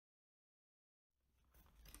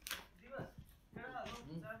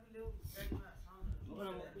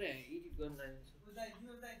गर्न लाग्छ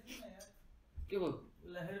के भयो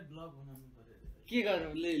उसलाई ब्लग बनाउनु पर्यो के गर्नु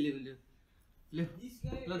ले ले ले ले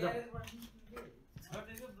ल जा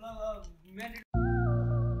छोटेको blog manage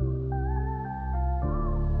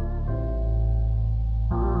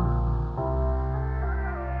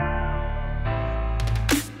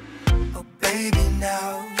Baby,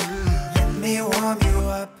 now let me warm you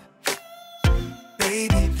up.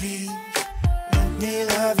 Baby, please let me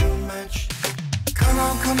love you much. Come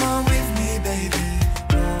on with me, baby.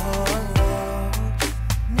 Oh, oh.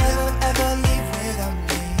 Never ever leave without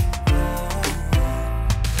me. Oh,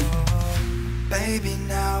 oh. Baby,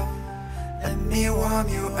 now let me warm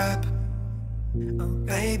you up. Oh,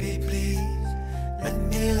 baby, please let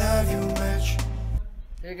me love you much.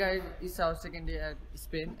 Hey guys, it's our second day at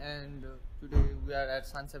Spain and today we are at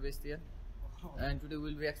San Sebastián and today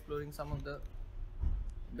we'll be exploring some of the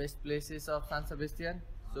best places of San Sebastián.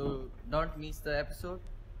 So don't miss the episode.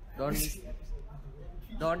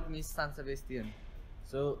 Don't miss San Sebastián.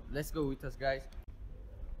 So let's go with us guys.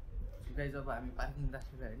 So guys, अब हामी parking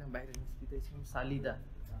राखेर हैन बाहिर निस्किदै छौं सालिदा.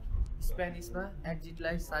 स्पेनिशमा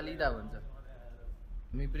एक्जिटलाई सालिदा भन्छ.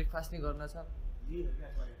 हामी breakfast नै गर्न छ.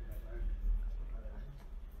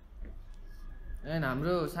 And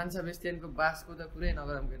हाम्रो San Sebastiánको बासको त कुरै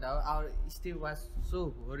नगरौँ केटा हो. Our stay was so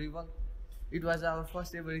horrible. It was our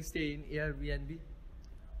first ever stay in Airbnb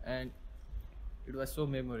and it was so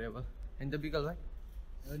memorable. And the बिकल भाइ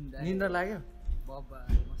निन्द्रा लाग्यो बाबा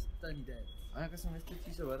मस्त निद्रा आयो. कसम यस्तो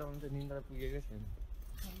चिसो भएर म त निन्द्रा पुगेकै छैन.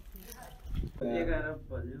 11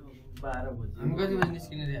 बज्यो 12 बज्यो. हामी कति बजे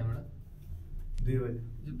निस्किने रे यहाँबाट? 2 बजे.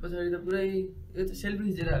 जो पछाडी त पुरै यो त सेल्फी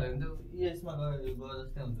खिचेर हाल्यो भने त यसमा गयो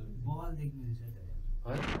जस्तै हुन्छ. बल देख्नु रहेछ.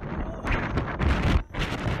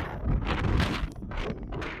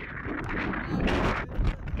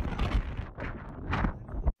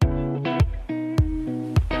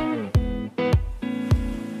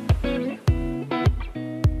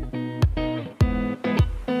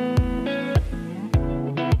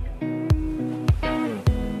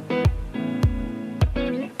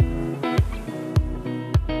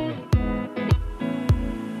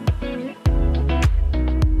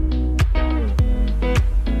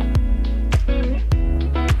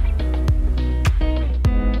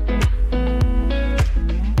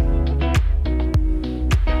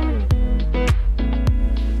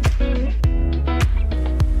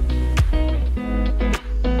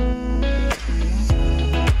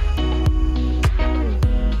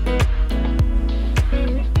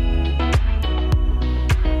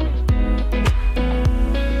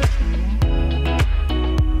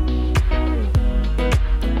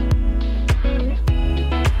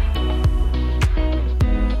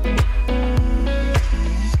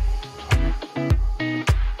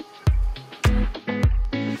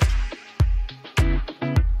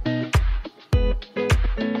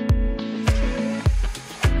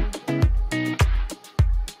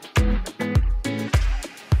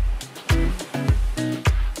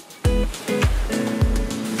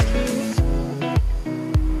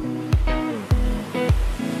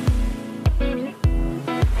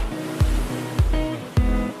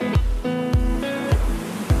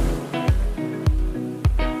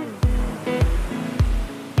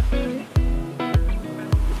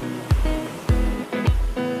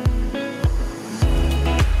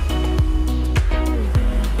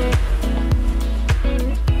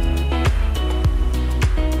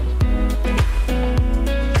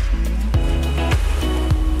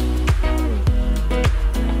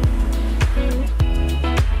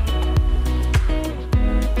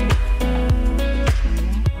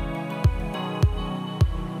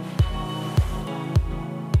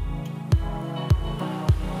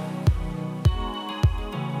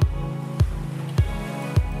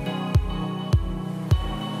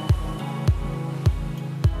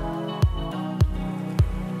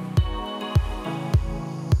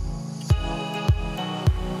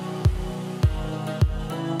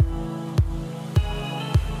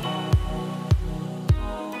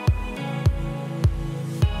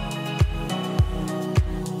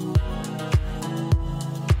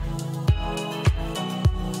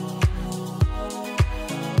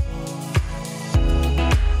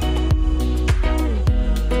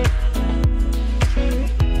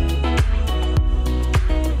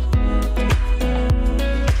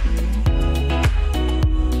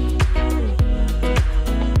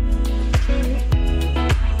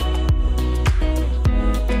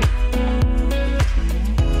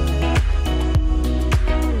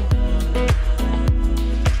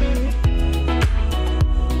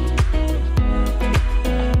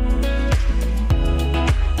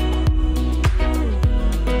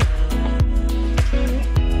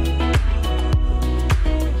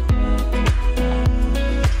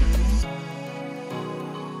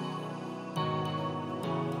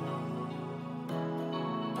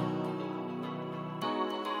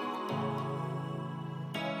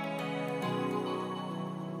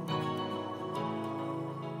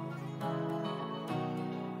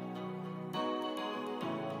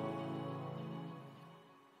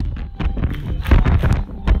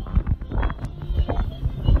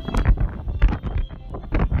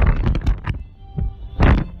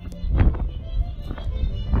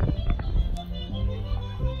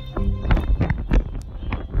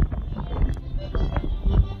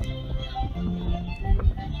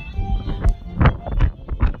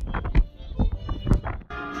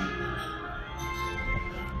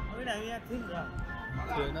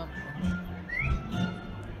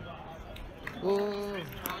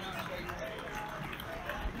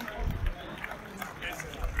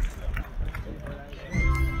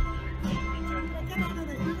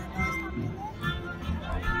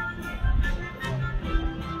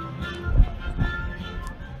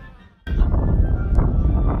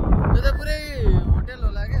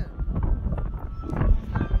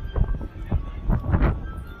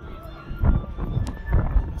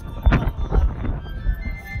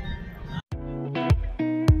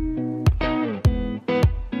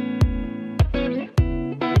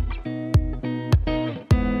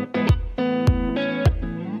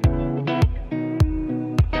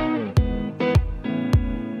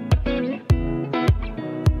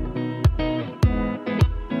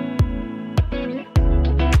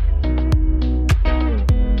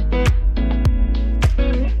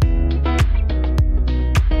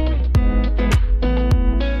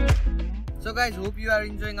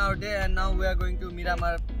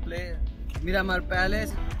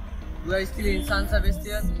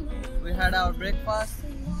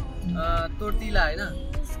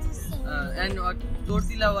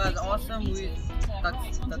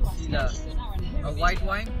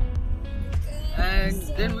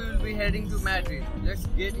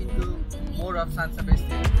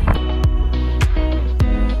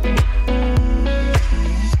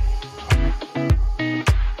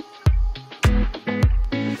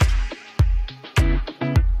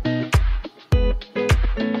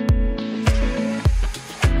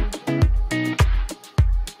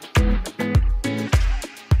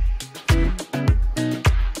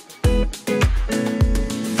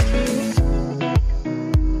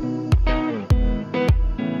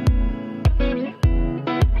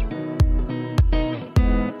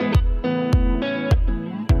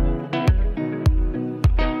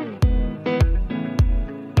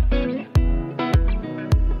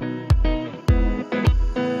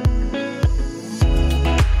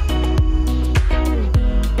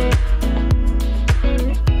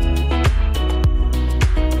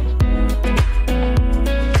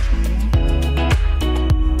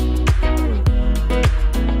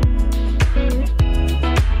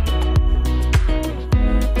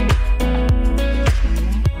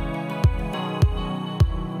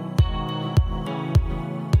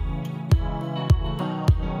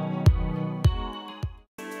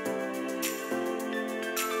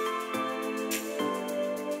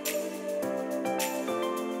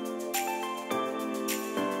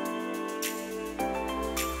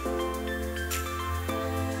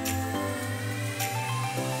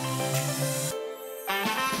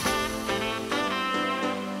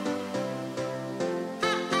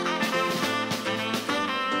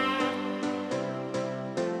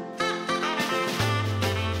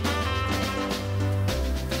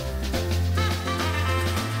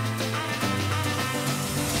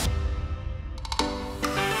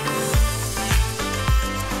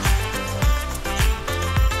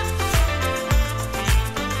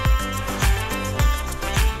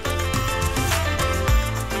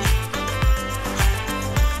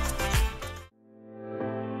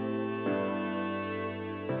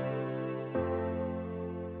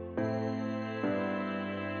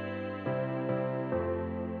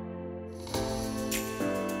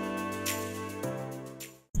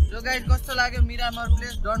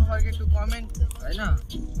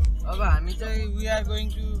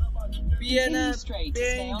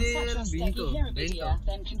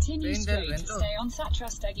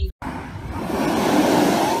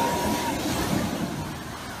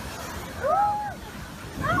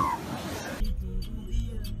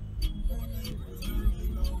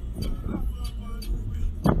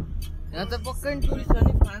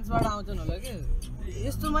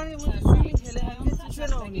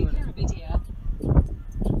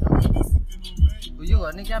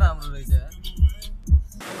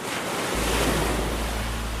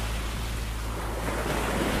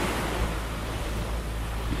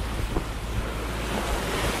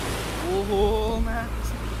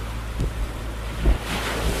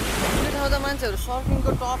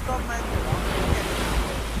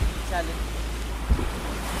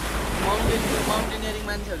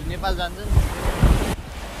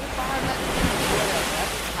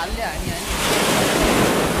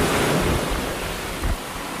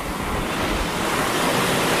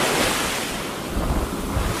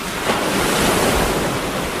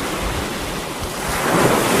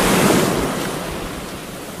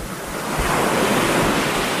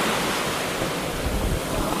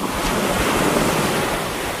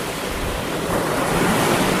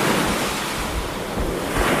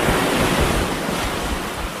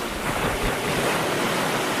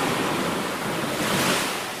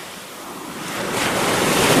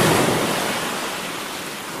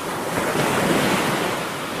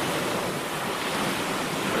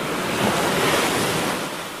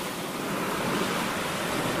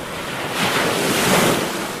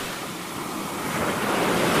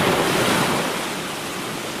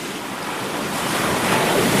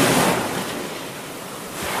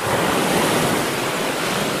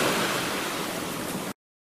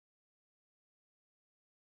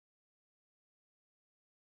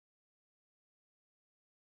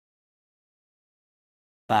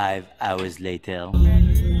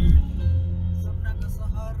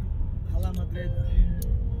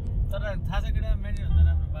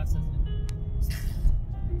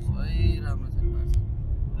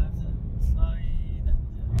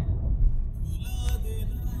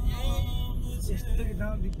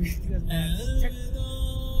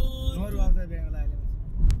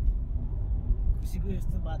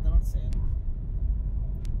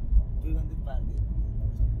 2 घन्टा पार दियो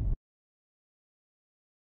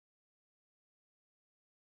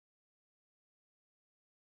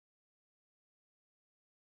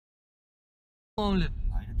ओमले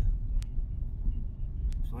हैन त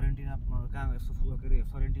सोरेन्टिना कहाँ यस्तो फुल के रे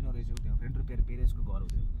सोरेन्टिना रहेछ त्यो फ्रेन्ड र पेरेजको घर हो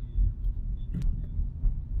त्यो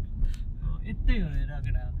यतै हो हेर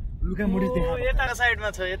केटा लुका मुडी देखा यताको साइडमा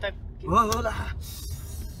छ यता हो ल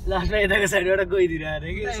लास्टमा यताको साइडबाट गइदिरा अरे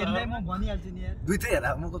कि यसलाई म भनिहाल्छु नि यार दुईटै हेर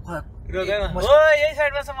म को रोगामा हो यही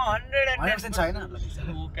साइडमा छ म 100% छैन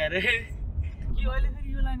हो क्यारे कि अहिले फेरि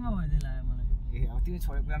यो लाइनमा भइदै लाग्यो मलाई ए अब तिमी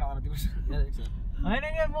छोडेको पुरानो अरा दिवस हैन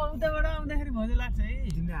के म उताबाट आउँदाखेरि भइदै लाग्छ है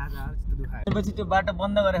तिमीले आज त्यस्तो दुखायो पछि त्यो बाटो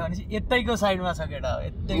बन्द गरेको भनेपछि यतैको साइडमा छ केटा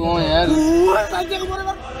यतैको यार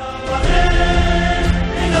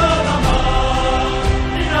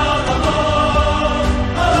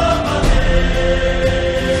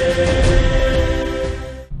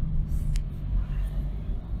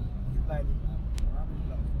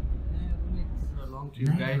long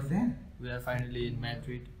trip guys we are finally in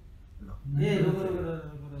Madrid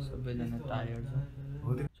सबैजना tired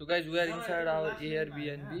so guys we are inside our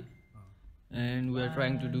Airbnb and we are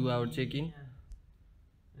trying to do our check-in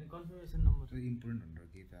confirmation number important भनेर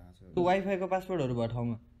के थाहा छ तो वाइफाई को पासवर्डहरु भयो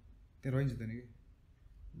ठाउँमा त्यो रहन्छ त नि के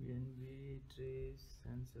BNB Trace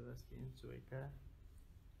San Sebastián Chueca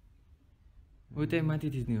हो त्यही माथि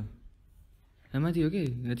थिच्ने हो यहाँ माथि हो कि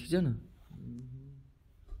यहाँ थिच न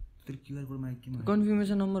त्यो क्युआर कोडमा के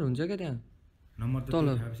कन्फर्मेसन नम्बर हुन्छ क्या त्यहाँ नम्बर त तल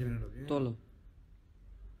 57 हो के तल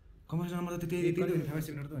कमर्सियल नम्बर त त्यही हो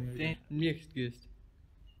 57 त हो नेक्स्ट गेस्ट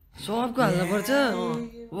सबको हाल्नु पर्छ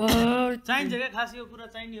वाह चाहिन्छ क्या खास यो कुरा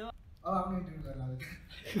चाहिने हो अब आफ्नो इन्टरभ्यु गर्न लाग्यो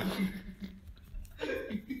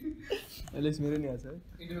एलेक्स मेरो नि आछ है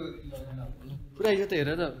पुरा यो त हेर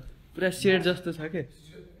त पुरा सेड जस्तो छ के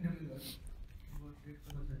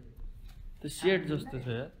त्यो सेड जस्तो छ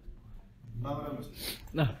यार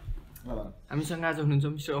ल हामीसँग आज हुनुहुन्छ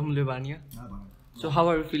मिस्टर अमुल्य बानिया so how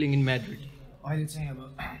are you feeling in Madrid अहिले चाहिँ अब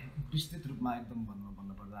विस्तृत रूपमा एकदम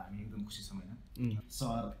भन्नुपर्दा हामी एकदम खुसी छौँ हैन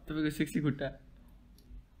सर तपाईको सेक्सी खुट्टा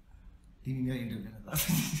तिमी मेरो इन्टरभ्यु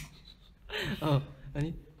गर्न अनि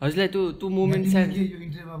हजुरलाई त्यो मोमेन्ट यो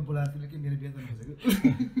इन्टरभ्युमा बोलाएको के मेरो बिहे गर्न खोजेको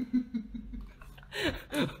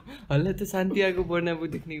हजुरलाई त्यो सान्तियाको बर्नाबु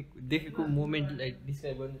देखेको मोमेन्टलाई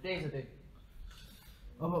डिस्क्राइब गर्नु त्यही छ त्यही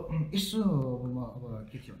अब यसो अब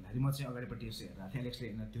के थियो भन्दाखेरि म चाहिँ अगाडिपट्टि यसो हेरेर थिएँ एलेक्सले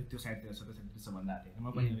होइन त्यो साइडतिर छ त्यो साइडतिर छ भन्दा थिएँ म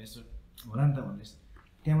पनि यसो होला नि त भन्दै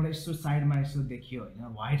त्यहाँबाट यसो साइडमा यसो देखियो होइन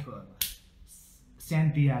व्हाइट कलरमा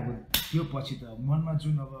शान्तियाको त्यो पछि त मनमा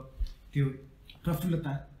जुन अब त्यो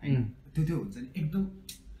प्रफुल्लता होइन त्यो हुन्छ नि एकदम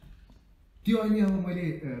त्यो अहिले अब मैले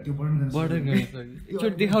त्यो वर्णन गर्न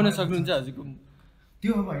एकचोटि देखाउन सक्नुहुन्छ हजुरको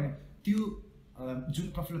त्यो अब होइन त्यो जुन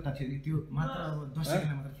प्रफुल्लता थियो नि त्यो मात्र अब 10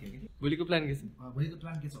 सेकेन्ड मात्र थियो कि भोलिको प्लान के छ भोलिको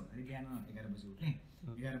प्लान के छ भन्दाखेरि बिहान 11 बजे उठ्ने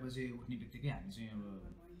 11 बजे उठ्ने बित्तिकै हामी चाहिँ अब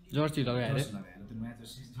जर्सी लगाएर त्यो नयाँ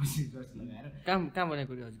जर्सी लगाएर कहाँ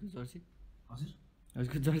बनाएको रे हजुरको जर्सी हजुर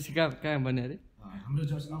हजुरको जर्सी कहाँ बन्यो अरे हाम्रो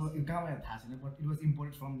जर्सी अब कहाँ बनाएको थाहा छैन but it was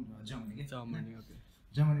imported from Germany के जर्मनी ओके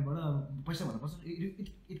जर्मनीबाट पैसा भन्नुपर्छ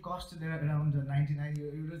इट कस्ट अराउन्ड 99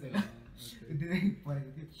 युरोज होइन त्यति परेको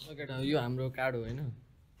थियो केटा यो हाम्रो कार्ड हो होइन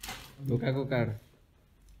ढोकाको कार्ड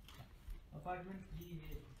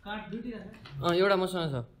एउटा मसँग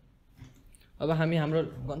छ अब हामी हाम्रो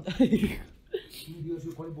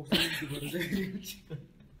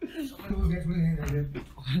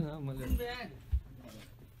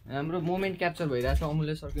हाम्रो मोमेन्ट क्याप्चर भइरहेको छ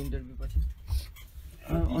अमुल्य सरको इन्टरभ्यू पछि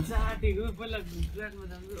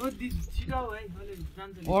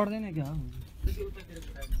पढ्दैन क्या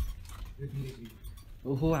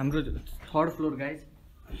ओहो हाम्रो 3rd फ्लोर गाइज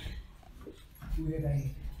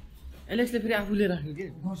एलेक्सले फेरि आफूले राख्यो के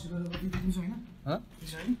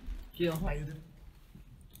के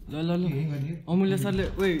ल ल ल अमुल्य सरले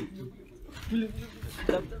ओइ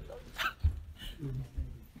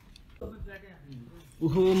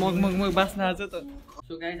ओहो मग बास्न आछ त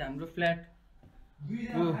सो गाइज हाम्रो फ्ल्याट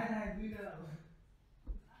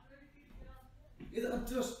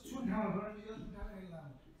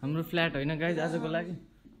हाम्रो फ्ल्याट होइन गाइज आजको लागि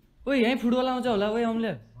ओइ यहीँ फुटबल आउँछ होला ओइ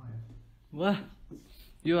अमुल्य वाह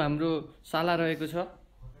यो हाम्रो साला रहेको छ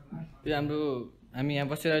यो हाम्रो हामी यहाँ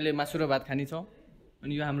बसेर अहिले मासु र भात खाने छौँ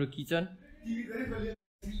अनि यो हाम्रो किचन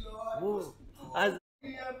आज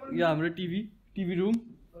यो हाम्रो टिभी रुम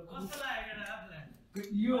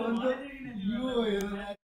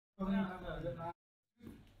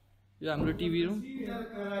यो हाम्रो टिभी रुम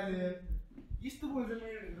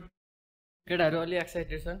केटाहरू अलि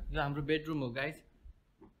एक्साइटेड छन् यो हाम्रो बेडरुम हो गाइज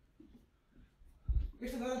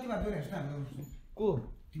को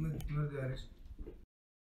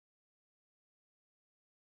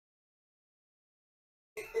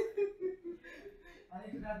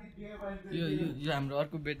यो हाम्रो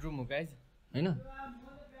अर्को बेडरुम हो गाइज हैन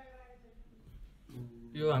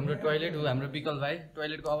यो हाम्रो टोयलेट हो हाम्रो विकल भाइ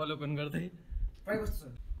टोयलेटको अवलोकन गर्दै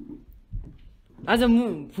आज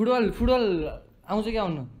फुटबल आउँछ कि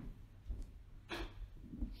आउनु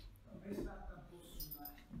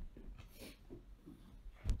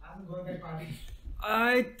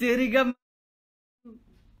आइ तेरिका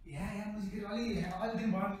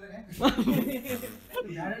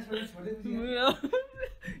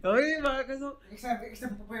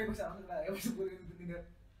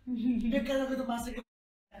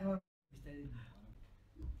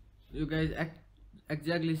यो guys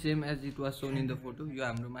exactly same as it was Son in the photo यो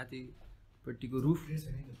हाम्रो माथिपट्टिको रुफ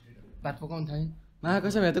भात पकाउनु थाल्यो मा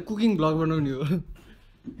कसम यहाँ त कुकिङ भ्लग बनाउने हो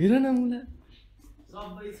हेर न मुला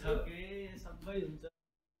सबै छ के सबै हुन्छ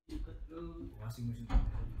वाशिङ मसिन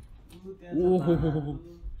ओहो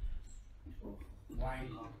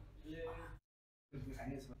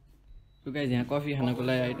सो गाइज यहाँ कफी खानको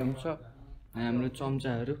लागि आइटम छ हाम्रो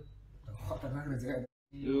चम्चाहरू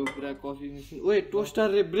यो पुरा कफी मेसिन ओए टोस्टर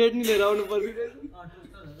रे ब्रेड नि लिएर आउनु पर्छ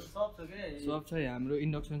सब छ हाम्रो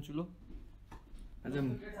इन्डक्सन चुलो आज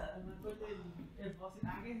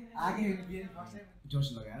जोस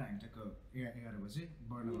लगाएर हामी टक्क 11 बजे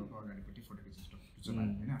बर्नरको अगाडिपट्टि फोटो खिच्न स्टप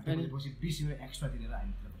हैन त्यसपछि 20 युरो एक्स्ट्रा तिरेर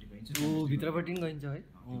हामी भित्रपट्टि गइन्छ ओ भित्रपट्टि नि गइन्छ है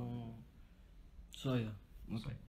सही हो